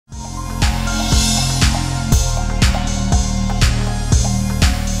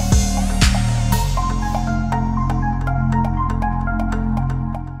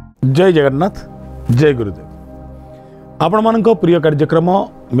जय जगन्नाथ जय गुरुदेव आपण मान प्रिय कार्यक्रम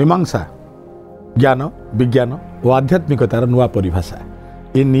मीमांसा ज्ञान विज्ञान और आध्यात्मिकतार नुआ परिभाषा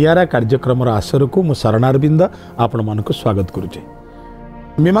ये नियारा कार्यक्रम आसर को मु शरणारविंद आपण मान स्वागत करुचे।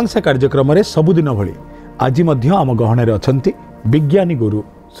 मीमांसा कार्यक्रम रे सबुदिन भली आज आम गहण अच्छा विज्ञानी गुरु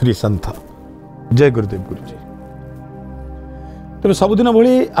श्री संत जय गुरुदेव गुरुजी। तेरे सबुदिन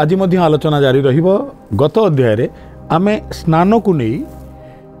भली आज आलोचना जारी रहिबो। गत अध्याय आमे स्नान को नहीं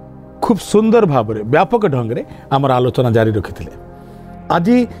खूब सुंदर भाव में व्यापक ढंग से आमर आलोचना जारी रखी। आज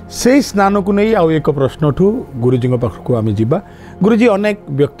से स्नान को नहीं आउ एक प्रश्न ठू गुरुजी पाखक आम जा। गुरुजी अनेक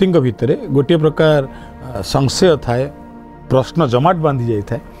व्यक्ति भितर गोटे प्रकार संशय थाए, प्रश्न जमाट बांधि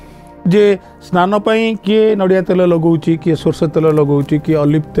जाए जे स्नान पाई किए नड़िया तेल लगौची, किए सोरष तेल लगौची, किए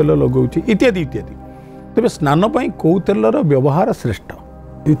ऑलिव तेल लगौची इत्यादि इत्यादि। तेरे स्नान पाई कौ तेलर व्यवहार श्रेष्ठ?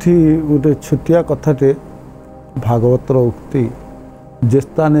 इथि गोटे छुटिया कथाटे भागवतर उक्ति जे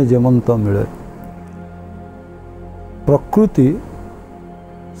स्थाने जेमंत मिले। प्रकृति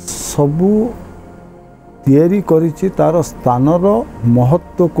सबू तैयारी करिछि तार स्थानर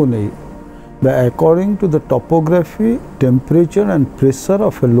महत्व को नहीं according to the topography temperature and pressure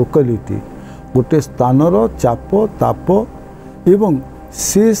of A locality गोटे स्थानर चाप ताप एवं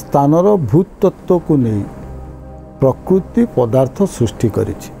से स्थानर भूतत्व को नहीं प्रकृति पदार्थ सृष्टि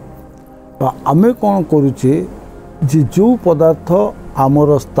करिछि। आमे कौन करुचे जे जो पदार्थ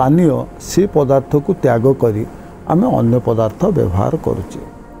आमर स्थानीय से पदार्थ को त्याग करी आमे अन्य पदार्थ व्यवहार करुचे।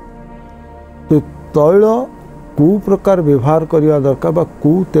 तो तैल को प्रकार व्यवहार करने दरकार बा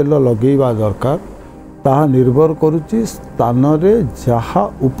को तेल लगेवा दरकार ताहा निर्भर करुची स्थान रे जहा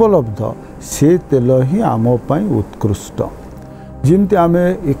उपलब्ध से तेल ही आम पाई उत्कृष्ट। जिमती आमे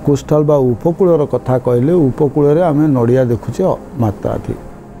ए कोस्टाल बा उपकूलर कथा कहले उपकूल रे आमे नड़िया देखुचे मात्राधिक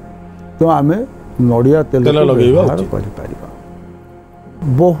तो आमे नड़िया तेल व्यवहार करि।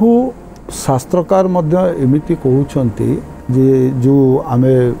 बहु शास्त्रकार मध्य एमिति कहउछंती जे जो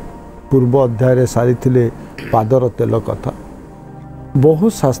आमे पूर्व अध्याय सारी थिले पादर तेल कथा। बहु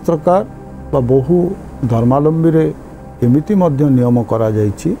शास्त्रकार बा बहु धर्मावलंबी रे एमिति मध्य नियम करा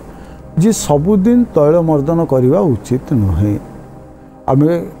जायछि जे सबुदिन तैल मर्दन करिवा उचित नुहे।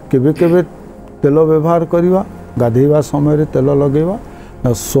 आमे केबे केबे तेल व्यवहार करिवा गाधेवा समय रे तेल लगेवा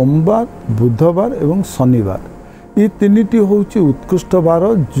ना सोमवार बुधवार एवं शनिवार ये तीनिटी होउछि उत्कृष्ट बार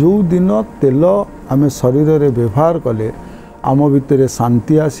जो दिन तेल आमे शरीर रे व्यवहार कले आम भितर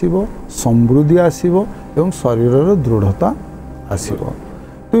शांति आसीबो समृद्धि आसीबो एवं शरीर रे दृढ़ता आसीबो।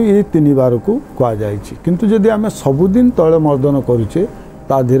 तो ये तीन बार को कहा जायछि। किंतु यदि आमे सबुदिन तैल मर्दन करूचे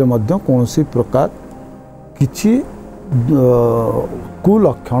ता धीरे मध्य कोनोसी प्रकार किछि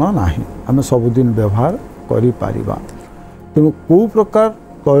कुलक्षण नाही आमे सबुदिन व्यवहार करि पारिबा। तेणु को प्रकार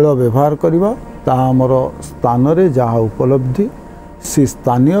तैल व्यवहार करिबा ता आमर स्थान रे जहाँ उपलब्धि से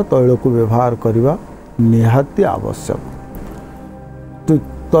स्थानीय तैल को व्यवहार करिबा निहाती आवश्यक। तो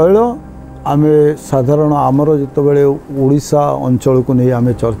तैल आमे साधारण आमर जितेबाला ओडिशा अंचल को नहीं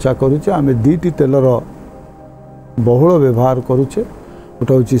आमे चर्चा करुचे आमे दीटी तेलर बहुल व्यवहार करुचे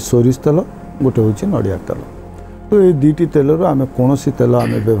गोटे हूँ सोरिष तेल गोटे हूँ नड़िया तेल। तो ये दीटी तेलर आमे कौनसी तेल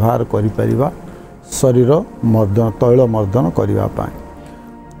आमे व्यवहार करिपरिबा शरीर मर्दन तैल मर्दन करिबा पाई।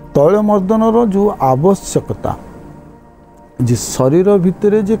 तैल मर्दनर जो आवश्यकता जे शरीर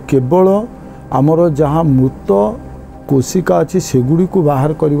भितर जे केवल आमर जहाँ मृत कोशिका अच्छी सेगुड़ी को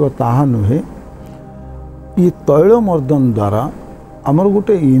बाहर करिबा ताहा नुहे। ये तैल मर्दन द्वारा आमर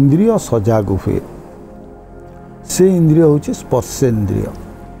गोटे इंद्रिय सजाग हुए। से इंद्रिय होची स्पर्शेन्द्रिय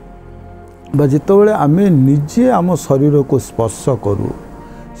बा जितेबाला आमे निजे आम शरीर को स्पर्श करूँ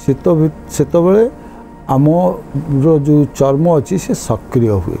सेतबेले आमर जो चर्म अच्छी से सक्रिय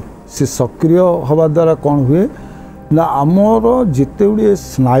हुए। से सक्रिय हवा द्वारा कौन हुए ना आमर जिते गुड़े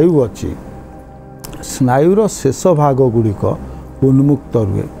स्नायु अच्छी स्नायुर शेष भाग गुड़िक उन्मुक्त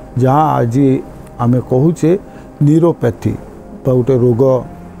रुए जहाँ आज आमे कहूचे न्यूरोपैथी गोटे रोग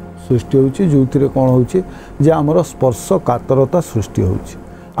सृष्टि होची जो थी कौन होची जे आमर स्पर्श कातरता सृष्टि होची।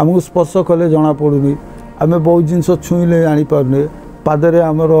 आमको स्पर्श कले जना पड़ुनी आमे बहुत जिनस छुईले जानी पारने पादरे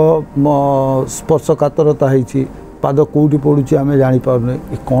आमर स्पर्श कातरता है पाद कौटी पड़ुची आमे जानी पारने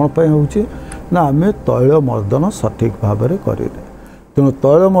ये कौन पे होची ना आमे तैल मर्दन सठिक भाव में करें। तेणु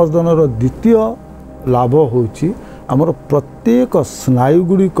तैल मर्दनर द्वितीय लाभ होची आमर प्रत्येक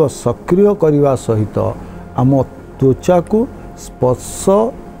स्नायुगुड़िक सक्रिय करने सहित आम त्वचा को स्पर्श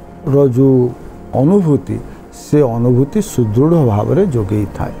जो अनुभूति से अनुभूति सुदृढ़ भाव में जोगई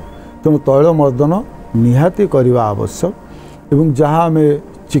थाए। तेणु तैल मर्दन निहाती करने आवश्यक। एवं जहाँ आमे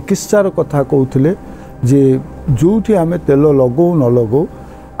चिकित्सार कथा कहते जे जोठी आमे तेल लगौ न लगौ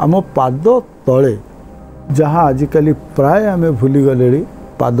आम पाद तले जहाँ आजिकल प्राय आमे भूली गले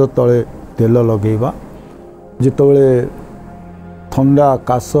पाद तले तेल लगेबा जितेबाला थंडा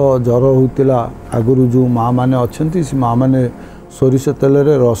काश जर होता आगु जो माँ मैंने अच्छा से माँ मैंने सोरिष तेल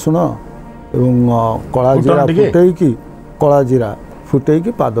रे रसुण एवं कला जीरा फुटेकी कला जीरा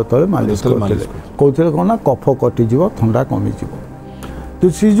फुटेकी पाद तले मालिश करते कहते कौन ना कफ कटिज थंडा कमिज तो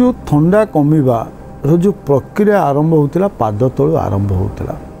सी जो थंडा कमिबा जो प्रक्रिया आरंभ होता पाद तलु आरंभ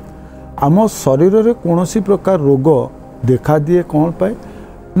होता आम शरीर रे कौनसी प्रकार रोग देखा दिए कौन पाए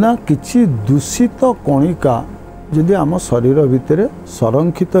ना किछि दूषित कणिका यदि आम शरीर भितर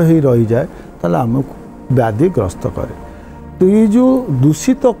संरक्षित हो रही जाए ताले आमको व्याधिग्रस्त करे तो ये जो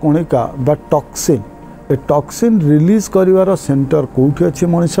दूषित कणिका बा toxin A toxin release करिवार centre कोठी अछि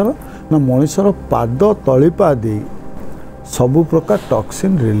मनुष्यर ना मनुष्यर पाद तलिपा दे सबु प्रकार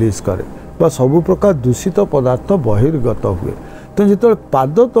टॉक्सिन रिलीज करे बा सबु प्रकार दूषित पदार्थ बहिर्गत हुए तो जो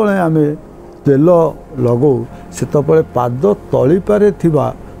पाद तले आम तेल लगौ से पाद तलिपारे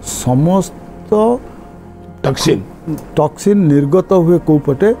थिबा समस्त टॉक्सिन निर्गत हुए कौ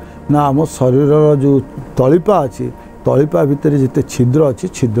पटे ना आम शरीर जो तलिपा अच्छी तलिपा भितर जिते छिद्र अच्छी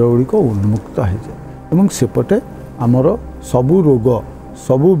छिद्र गुड़िक उन्मुक्त हो जाए एवं सेपटे आमर सबू रोग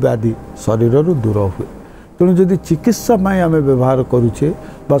सबू व्याधि शरीर दूर हुए तेणु जदि चिकित्सा आम व्यवहार करुचे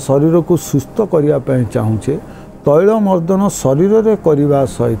बा शरीर को सुस्थ करने चाहूचे तैल मर्दन शरीर रे करने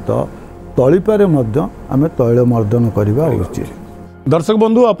सहित तलिपारे आम तैल मर्दन करवा उचित। दर्शक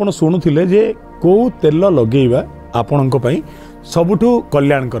बंधु आपण शुणुले जे कौ तेल लगेଇବା आपणक सबुठु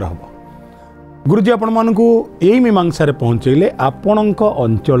कल्याणकर हम गुरुजी आपण मानकु यही मीमांसा रे पहुँचेले आपणक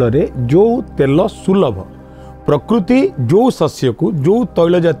अंचल रे जो तेल सुलभ प्रकृति जो शस्य को जो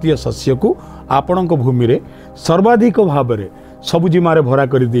तैल जातीय शस्य को आपणक भूमि रे सर्वाधिक भाव में सबुजिमार भरा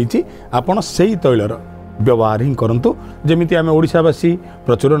कर देछि आपण सेही तैलर व्यवहार ही करंतु जमिति आमे ओडिशावासी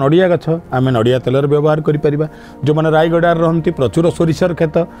प्रचुर नड़िया गछ आमे नड़िया तेलर व्यवहार करि परिबा जो माने रायगड़ार रहंती प्रचुर सोरिषर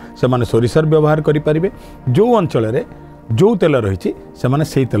खेत से माने सोरिषर व्यवहार करि परिबे जो अंचल रे जो तेल रहिछि से माने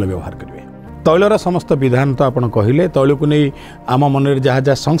सेही तेल व्यवहार करिवे तैलर समस्त विधान तो आपण कहिले तैल को नहीं आम मन जहाँ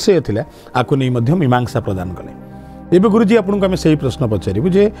जहाँ संशय थिला आकु नहीं मध्य मीमांसा प्रदान कले एबे गुरुजी आपनको आमे सेही प्रश्न पचारिबु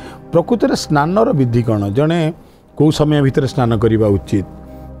जे प्रकृति रे स्नानर विधि कोन जने को समय भितर स्नान करिबा उचित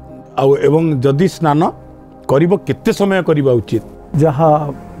आ एवं जदि स्नान करिबो केते समय करिबा उचित जहाँ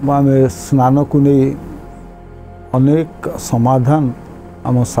आम स्नान को नहीं अनेक समाधान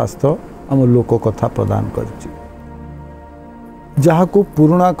आम शास्त्र आम लोक कथा प्रदान करछि जहाँ को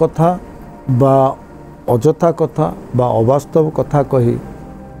पुराना कथा बा अजथा कथा बा अवास्तव कथा कही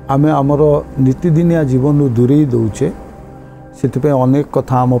आमे आमर नीतिदिनिया जीवन दूरेई दौचे से अनेक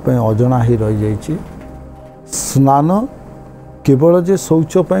कथा आम अजना ही रही जाइए स्नान केवल जे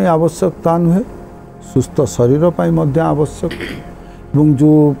शौच पाई आवश्यकता नुहे सुस्थ शरीर पाई मध्य आवश्यक एवं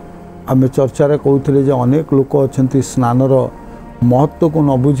जो आम चर्चारे कहते जे अनेक लोक अच्छा स्नानर महत्व को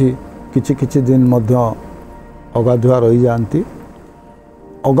न बुझी किछि दिन मध्य अगाधुआ रही जाती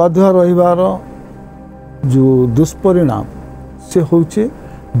अगाधुआ रहिबार जो दुष्परिणाम से होचे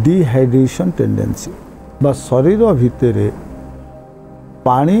डिहाइड्रेशन टेंडेंसी बा शरीर भितर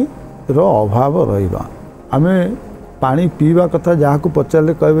पानी रो अभाव रहिबा आमे पानी पीवा कथा जहाँ को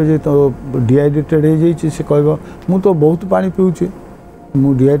पचारे कहबे जे तो डिहाइड्रेटेड हो जाइए से कहबो मु तो बहुत पानी पीऊँ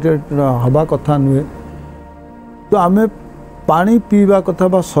मु डिहाइड्रेट हवा कथा नुहे तो आमे पानी पीवा कथा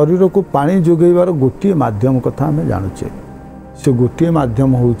बा शरीर को पानी जोगेबार गोटे माध्यम कथा आमे जानुचे से गोटे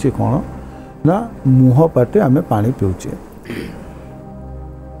माध्यम होचे कौन ना मुह पाटे आमे पानी पीऊचे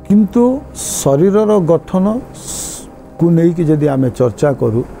किंतु शरीरर गठन को लेकिन जदि आमे चर्चा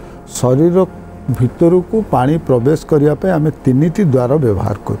करूँ शरीर भितर को पानी प्रवेश करने आम तीन द्वार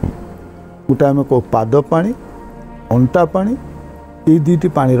व्यवहार करूँ गोटे आम कौ पाद पानी अंटा पानी ये दुईटी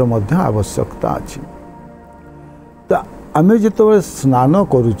पानी आवश्यकता अच्छी तो आम जो स्नान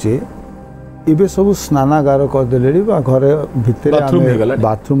करुचे एबे सब स्नानागार करदे घरे भितर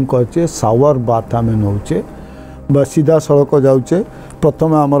बाथरूम करे शावर बाथ आम नौचे बा सीधा सड़क जाऊे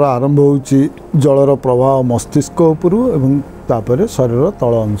प्रथम आमर आरंभ होची जलर प्रवाह मस्तिष्क उपरू एवं तापर शरीर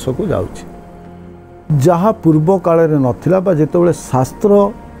तल अंश को जाऊँगी जहाँ पूर्व काल नथिला बा जेतबेले शास्त्र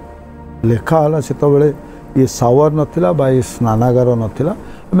लेखाला सेतबेले ये शावर नथिला बा ये स्नानागार नथिला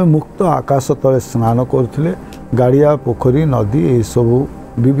आमे मुक्त आकाश तले स्नान करथिले गाड़िया पोखरी नदी ये सब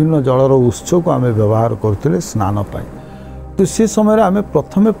विभिन्न जलर उत्स को आमे व्यवहार करथिले स्नान पाई तो से समय आमे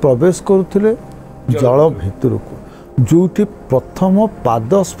प्रथमे प्रवेश करथिले जल भितर को जोठी प्रथम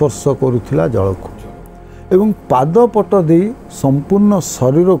पाद स्पर्श करुथिला जल को एवं पाद पट दे संपूर्ण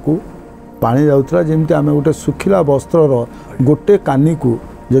शरीर को पानी जाऊला जमी आम गोटे सुखिला वस्त्रर गोटे कानी को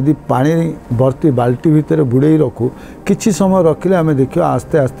जदि पानी भर्ती बाल्टी भितर बुड़े रखू किछि समय रखिले आम देखिए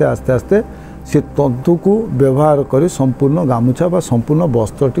आस्ते आस्ते आस्ते आस्ते से तंतु को व्यवहार कर संपूर्ण गामुछा बा संपूर्ण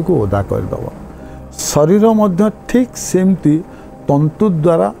वस्त्रटी को ओदा करदेव। शरीर मध्य ठीक सेमती तंतु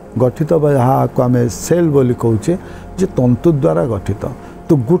द्वारा गठित बा जहाँ को आम सेल बोली कहूचे जे तंतु द्वारा गठित।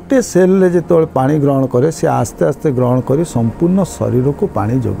 तो गोटे सेल जो पानी ग्रहण करे से आस्ते आस्ते ग्रहण कर संपूर्ण शरीर को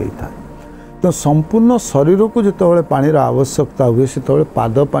पानी जोगई था। तो संपूर्ण शरीर को जो पानी आवश्यकता हुए से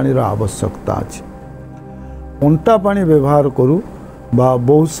पाद पानी आवश्यकता अच्छी। अंटा पानी व्यवहार करूँ बा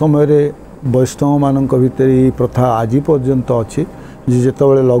बहुत समय वैष्णव मान भीतर ये प्रथा आज पर्यंत अच्छी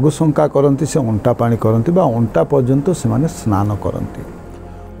जो लघुशंका करती से अंटा पानी करती बा अंटा पर्यंत से माने स्नान करती।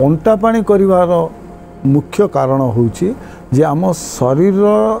 अंटा पानी करिवार मुख्य कारण होची जे आम शरीर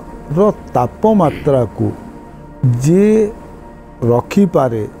तापमात्रा को जे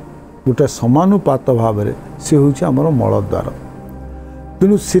रखिपारे गोटे समानुपात भाव से होची आमर मलद्वार।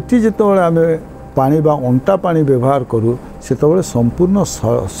 तेणु सेठी जेतबेले आमे पानी बा अंटा पानी व्यवहार करूँ से संपूर्ण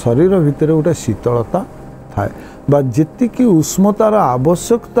शरीर भितर गोटे शीतलता थाए बा जेतिकी उष्मतार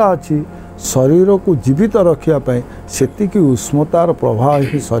आवश्यकता अच्छी शरीर को जीवित रखापी सेतिकी उष्मतार प्रभाव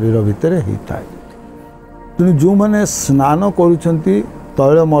ही शरीर भितर होता है। तेणु जो मैंने स्नान करुँच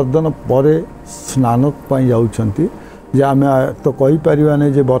तैल मर्दन पर स्नान जाऊँच जे आम तो कहीपर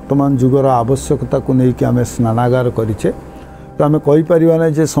जे वर्तमान जुगर आवश्यकता को लेकिन आम स्नानागार करें तो आम कहीपर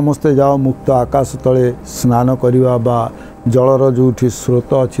जे समस्ते जाओ मुक्त आकाश तले स्नान करवा बा जलर जो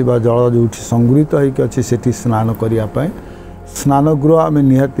स्रोत अच्छी बा जल जो संगृहित होकर अच्छी से स्नान करने स्नान गृह आम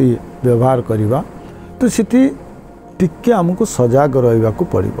निहाती व्यवहार करवा। तो सीटी टिके आमको सजग रहा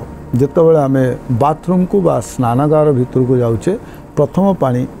पड़ो। जितेबाला आम बाथरूम को बा स्नानागार भीतर को जाऊे प्रथम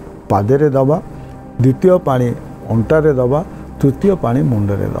पानी पादे दबा, द्वितीय पानी अंटारे दबा, तृतीय पानी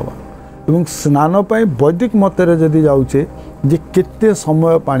मुंडरे दबा। एवं स्नान पाई वैदिक मतर जदि जाऊे जे केते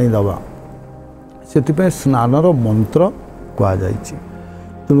समय पानी दबा से स्नानर मंत्र कहुई।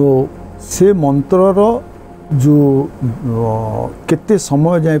 तेणु से मंत्रर जो केते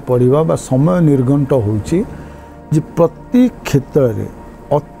समय जाए पढ़ा बा समय निर्घंट होची जे प्रति क्षेत्र में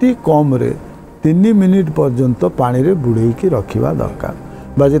अति कम रे 3 मिनिट पर्यंत पानी रे बुड़े की रखा दरकार।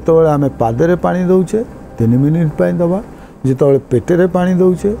 बा जितेबाला आम पादे पानी दौचे 3 मिनिट पाई दबा, जितेबाला पेटे पानी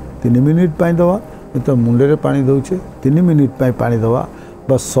दौचे 3 मिनिट पाई दबा, तो मुंडे पानी दौचे 3 मिनिट पानी दबा।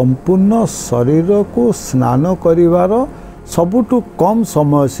 बा संपूर्ण शरीर को स्नान करिवार सबुठु कम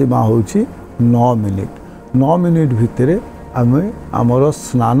समय सीमा होची 9 मिनिट। 9 मिनिट भितर आम आमर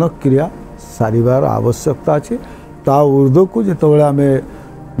स्नान क्रिया सारिबार आवश्यकता अच्छी। ता ऊर्ध्व को जितेबाला आम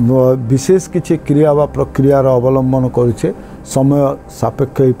विशेष किसी क्रिया वा प्रक्रियार अवलंबन करुचे समय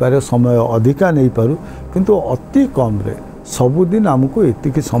सापेक्ष हो पारे, समय अधिका नहीं पारू, किंतु अति कम रे सबुदिन आमको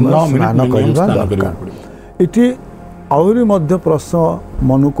एतिकी समय स्नान करवा दरकार। इटी आहरी मध्य प्रश्न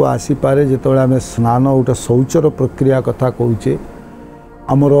मन को आसीपे जितेबाला आम स्नान गोटे शौचर प्रक्रिया कथा कहूचे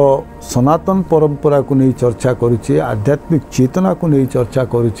आमर सनातन परंपरा को नहीं चर्चा करुचे, आध्यात्मिक चेतना को नहीं चर्चा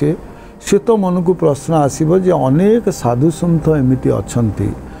करुचे से तो मन को प्रश्न आसब जे अनेक साधु सन्थ एमती अच्छा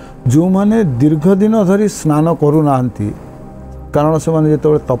जो माने दीर्घ दिन धरी स्नान करूना, कारण से माने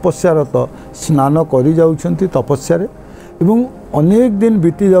जो तपस्यारत स्नान करी जाउछंती तपस्यारे एवं अनेक दिन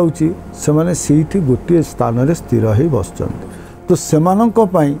बीती जाउची से माने सेठी गोटे स्थान रे स्थिर ही बसचंती। तो सेमानंक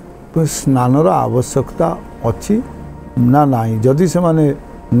पई स्नानर आवश्यकता अच्छी ना नाही। जदि से माने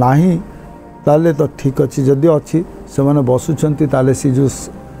नाही ताले तो ठीक अच्छी, जदि अच्छी से माने बसुछंती ताले सी जो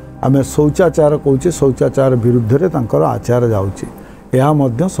आम शौचाचार कहूचे शौचाचार विरुद्ध रे तांकर आचार जाउची, यह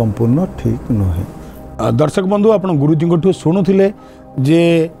मध्य संपूर्ण ठीक नुहे। दर्शक बंधु आप गुरुजी शुणुले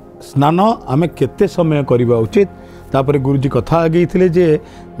जे स्नान आम केते समय करवा उचित, तापर गुरुजी कथा आगे थे जे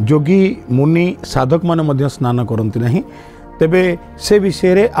योगी मुनि साधक माने स्नान करती नहीं, तेबे से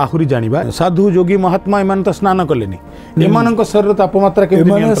विषय रे आहुरी जानिबा। साधु योगी महात्मा एमान तो स्नान कलेनी, एमानक शरीर तापमात्रा के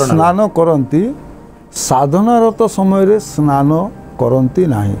नियंत्रण स्नान करती साधनारत समय रे स्नान करती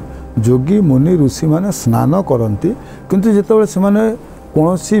नहीं। योगी मुनि ऋषि माने स्नान करती किंतु जितेबाला से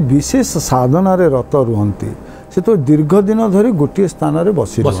कौनसी विशेष साधना रे रत रुहंती से तो दीर्घ दिन धरी गोटे स्थान रे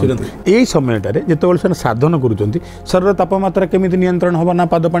बसी यही समयटारे जितेबाला से साधन करुचंती शरीर तापमात्रा केमिति नियंत्रण होबा, ना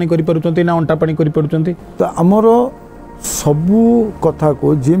पाद पानी करि परुचंती ना अंटा पानी करि परुचंती। तो आमर सबू कथा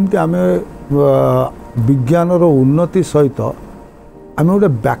को जेमती आम विज्ञानर उन्नति सहित आम गोटे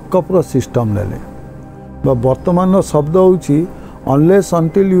बैकअप सिस्टम नेले बा वर्तमान शब्द होची unless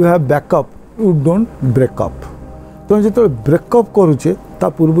until you have backup you don't breakup. तो जो ब्रेकअप करुचे ता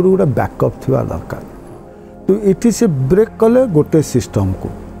पूर्व गोटे बैकअप थिबा दरकार। तो इटी से ब्रेक कले गोटे सिस्टम को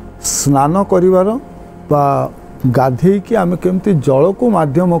स्नान करिवार बा गाधे कि आम केमती जल को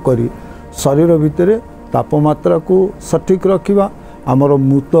माध्यम करी शरीर भितर तापमात्रा को सठिक रखिबा, आमर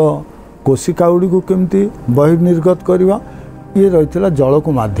मूत कोशिका गुड़ी को केमती बहिर्निर्गत करवा, ये रही जल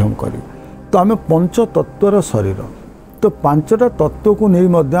को माध्यम करी। तो आम पंच तत्वर शरीर तो पांचटा तत्व को नहीं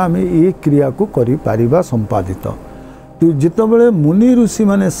मध्य आम ये क्रिया को करिपारिबा संपादित तो जितेबाला मुनि ऋषि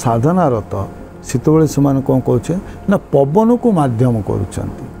माने साधनारत सेतबेले से कौन कहे ना पवन को माध्यम करुँच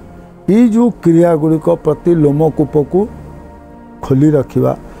जो क्रिया गुड़िक प्रति लोमकूप को खोली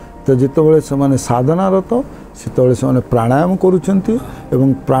रखा तो जितेबाला से साधनारत सेतबेले से प्राणायाम करुँच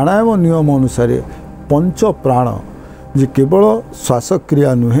प्राणायाम नियम अनुसार पंच प्राण जे केवल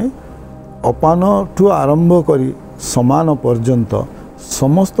श्वासक्रिया नुहे अपान ठू आरंभ करी समान पर्यंत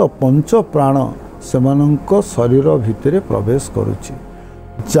समस्त पंच प्राण सेमानंक शरीर भितर प्रवेश करुच्ची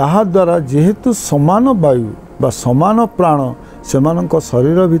जहा द्वारा जेहेतु समान वायु बा समान प्राण सेमानंक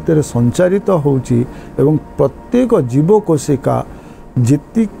शरीर भितर संचारित होउची एवं प्रत्येक जीवकोशिका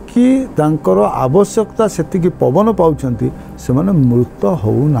जेतिकी तांकर आवश्यकता सेतिकी पवन पाउछंती सेमाने मृत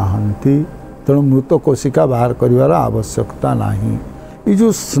होउ नाहंती तेणु मृत कोशिका बाहर करिवार आवश्यकता नाही। ये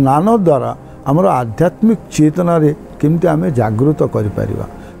जो स्नान द्वारा आमर आध्यात्मिक चेतना रे केमती आमे जागृत करि परिबा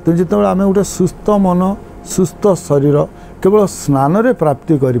तो जितेबाला आमे गोटे सुस्थ मन सुस्थ शरीर केवल स्नान रे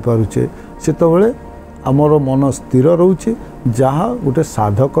प्राप्ति करि पारुछे सेतेबाला आमर मन स्थिर रोचे जहाँ गोटे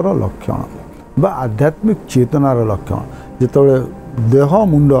साधकर लक्षण बा आध्यात्मिक चेतनार लक्षण जितेबाला देह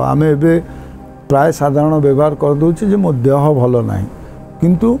मुंड आमे एबे प्राय साधारण व्यवहार कर दउछि जे मो देह भल नाही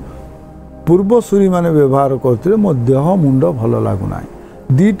किंतु पूर्वसूरी माने व्यवहार करते मो देह मुंड भल लगुना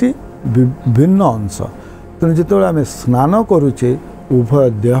दीटी भिन्न अंश तेणु जितेबाला आम स्नान करुचे उभय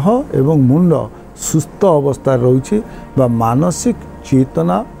देह एवं मुंड सुस्थ अवस्था रोचे बा मानसिक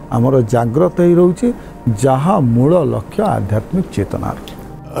चेतना आमर जाग्रत ही रोचे जहाँ मूल लक्ष्य आध्यात्मिक चेतना।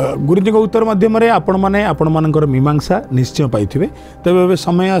 गुरुजी को उत्तर माध्यम आपण मैंने आपण मानकर मीमांसा निश्चय पाई तेज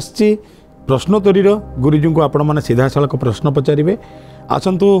समय आसी प्रश्नोत्तरी गुरुजी को आपण मैंने सीधा साल प्रश्न पचारे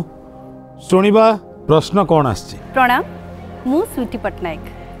आसतु शुणा प्रश्न कौन आछि। प्रणाम मु स्वीटी पटनायक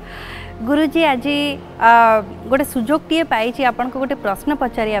गुरुजी आज गोटे सुजोग टीए पाई आपन को गोटे प्रश्न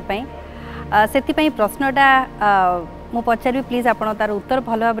पचारिया से प्रश्नटा मु पचारि प्लीज आपन तार उत्तर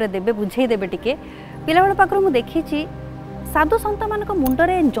भल भाव देबे बुझे देबे टिके पिला बेल पाखर मु देखी साधु संत मान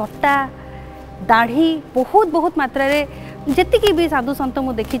मुंडरे जटा दाढ़ी बहुत बहुत मात्रा रे जेतिकी भी साधु संत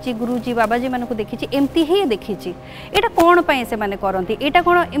मु देखी गुरुजी बाबाजी मान को देखी एमती ही देखी एटा कौन पाए से माने करंती एटा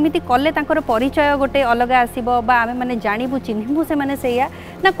कौन एमती कले तांकर परिचय गोटे अलग आसीबो बा आमे माने जानिबु चिन्हिबु से माने सेया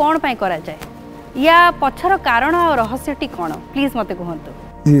ना कौन पाए करा जाए या पछर कारण और रहस्यटी कौन प्लीज मते कहंतु।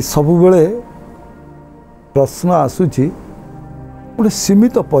 जी सब बेले प्रश्न आसुची गोटे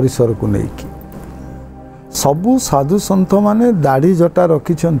सीमित परिसर को लेकिन सबू साधु संत माने दाढ़ी जटा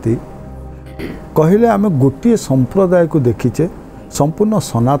रखिछंती कहले आमे गोटे संप्रदाय को देखीचे संपूर्ण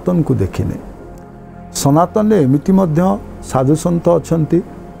सनातन को देखिने सनातन एमिति मध्य साधु संत अछंती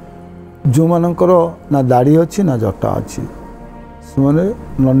जो मानकर ना दाढ़ी अच्छी ना जटा अच्छी से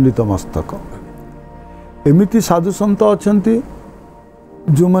नंदित मस्तक एमिति साधु संत अछंती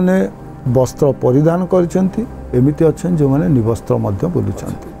जो माने वस्त्र परिधान करछंती एमिति अछन जो माने निवस्त्र मध्य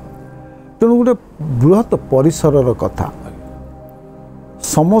बुलुछंती तेणु गोटे बृहत परिसरर कथा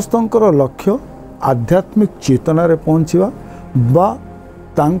समस्तंकर लक्ष्य आध्यात्मिक चेतना रे पहुँचवा बा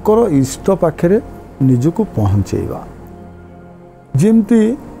तांकर इष्ट पाखे निजको पहुँचेवा जमती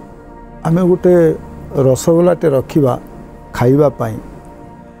आमे गोटे रसगोलाटे रखिबा खाइबा पाई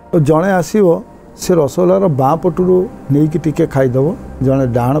तो जड़े आसीबो से रसगोलार बाँ पटरू नहीं कि टिके खाईदेव जड़े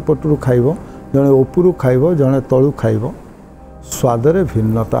डाण पटरू खाइब जड़े उपरू खाइब जड़े तलू खाइब स्वादरे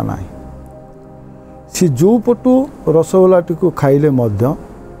भिन्नता नाही सी जो पटू रसगोलाटी को खाइले मध्य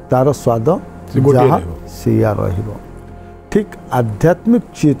तार स्वाद जहाँ सिया रहिबो ठीक आध्यात्मिक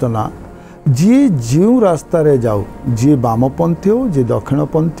चेतना जी जो रास्ता रे जाऊ जी वामपंथी हो जी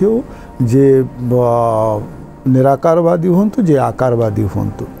दक्षिणपंथी हो जे निराकारवादी होंतु जे आकारवादी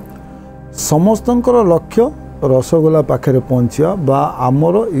होंतु समस्तंकर लक्ष्य रसगोला पाखे पहुँचवा बा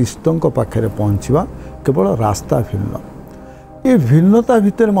आमर इष्टंक पाखे पहुँचवा केवल रास्ता भिन्न ये भिन्नता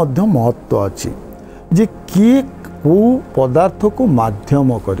भितर मध्य महत्व अच्छी जे किए को पदार्थ को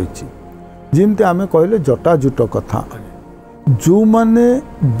माध्यम करिछि जेमती आमे कहले जटाजुट कथा जो माने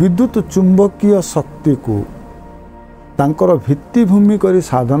विद्युत चुंबकीय शक्ति को तांकर भित्तिभूमि करी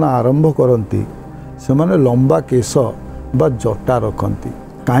साधना आरंभ करती से माने लंबा केश बा जटा रखती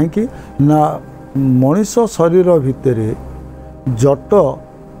कहीं ना मनीष शरीर भितर जट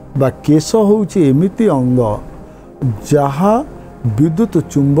बा केश होउछि एमिति अंग जहाँ विद्युत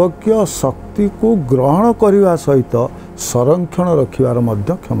चुंबकीय शक्ति को ग्रहण करने सहित संरक्षण रखिबार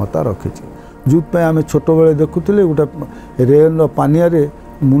मध्य क्षमता रखिछि जो आम छोट बेले देखुले गोटे रेल पानिया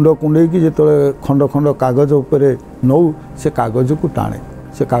मुंड कुंडे जो खंड खंड कागज उपरे नौ से कागज को टाणे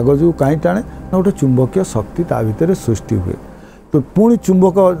से कागज को कहीं टाणे ना गोटे चुंबकीय शक्ति ता भितर सृष्टि हुए तो पुणी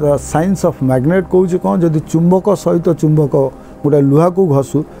चुंबक साइंस ऑफ मैग्नेट कहूँ कौन जदि चुंबक सहित चुंबक गोटे लुहा को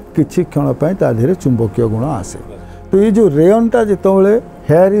घसू किछि क्षण पाई ता देहरे चुंबकीय गुण आसे। तो ये जो रेयनटा जितेबाला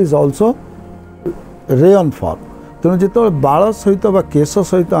here is also rayon form तेणु जिते बाल सहित बा केश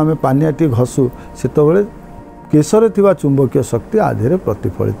सहित आम पानियाटी घसू से केशरे थिबा चुंबकीय शक्ति आधे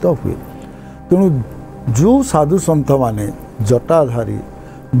प्रतिफलित हुए। तेणु जो साधु सन्थ माने जटाधारी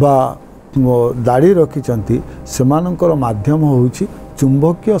बा दाढ़ी रखिंट से माध्यम होउछि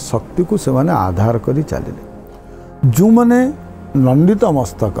चुंबकीय शक्ति को से माने आधार करी चलिले। जो माने नंदित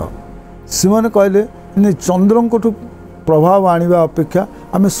मस्तक से माने कहले चंद्र प्रभाव आनिबा अपेक्षा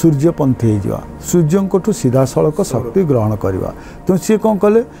आम सूर्यपंथी हो सूर्य सीधा सड़क शक्ति ग्रहण करवा। तो सी कौन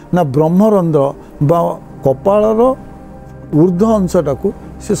कले ना ब्रह्मरंध्र बा कपालर ऊर्ध्व अंशटा को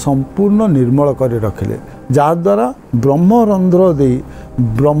से संपूर्ण निर्मल कर रखिले जहाद्वारा ब्रह्मरंध्र दे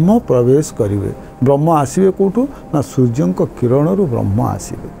ब्रह्म प्रवेश करेंगे। ब्रह्म आसवे कौटू ना सूर्य किरण ब्रह्म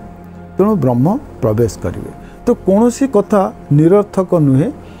आसवे तेणु ब्रह्म प्रवेश करेंगे। तो कौन सी कथा निरर्थक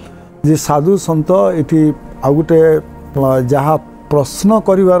नुहे जे साधु सन्त ये आ गोटे जहाँ प्रश्न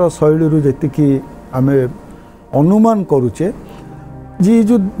करिवार शैली जी आम अनुमान करुचे जी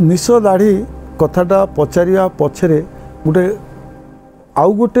जो निश दाढ़ी कथाटा पचारिया पछरे गोटे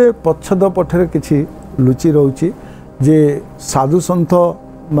आउ गोटे पछद पठरे किछि लुचि रोची जे साधु सन्थ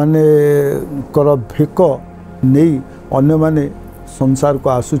माने कर भेक नहीं अन्य माने संसार को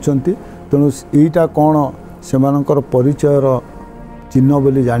आसुचंती। तेणु यहीटा कौन से परिचयर चिन्ह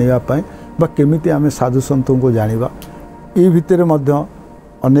बोली जानिबा पाई बा केमिति आमे साधु सन्तों को जानिबा ये भितर मध्य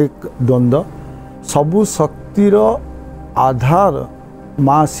अनेक द्वंद्व सबु शक्तिर आधार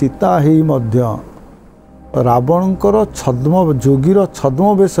माँ सीता ही मध्य रावणकर छद्म जोगीर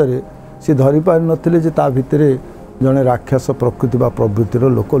छद्म बेशरे से धरी पारि नथिले जे ता भितरे जड़े राक्षस प्रकृति बा प्रवृत्तिर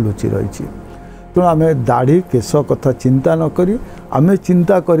लोक लुचि रही। तेणु आम दाढ़ी केश कथा चिंता न करी आम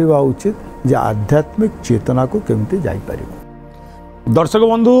चिंता करवा उचित जे आध्यात्मिक चेतना को केमती जाई परिबा। दर्शक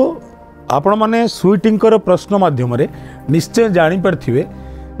बंधु आपण माने स्वीटिंकर प्रश्न माध्यम निश्चय जानीपारे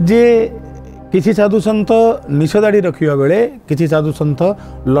जे किसी साधु सन्थ निश दाढ़ी रखा बेले किसी साधु सन्थ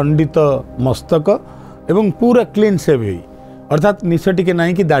लंडित मस्तक एवं पूरा क्लीन सेव हो अर्थात निश टिके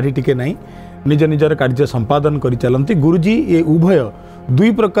नहीं कि दाढ़ी टिके नहीं निज निजर कार्य संपादन कर चलती। गुरुजी ये उभय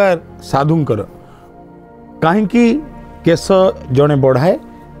दुई प्रकार साधुंकर कहीं केश जड़े बढ़ाए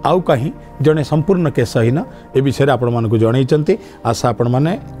आउ कहीं जड़े संपूर्ण केशहीन ए विषय आपण मानक जनई आशा आपण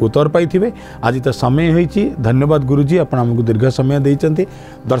मैंने उत्तर पाई। आज तो समय होती धन्यवाद गुरुजी आपण आमको दीर्घ समय देते।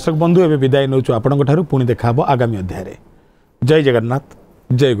 दर्शक बंधु एवं विदाय नौ आपण पुणी देखा आगामी अध्याय। जय जगन्नाथ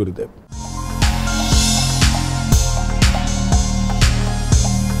जय गुरुदेव।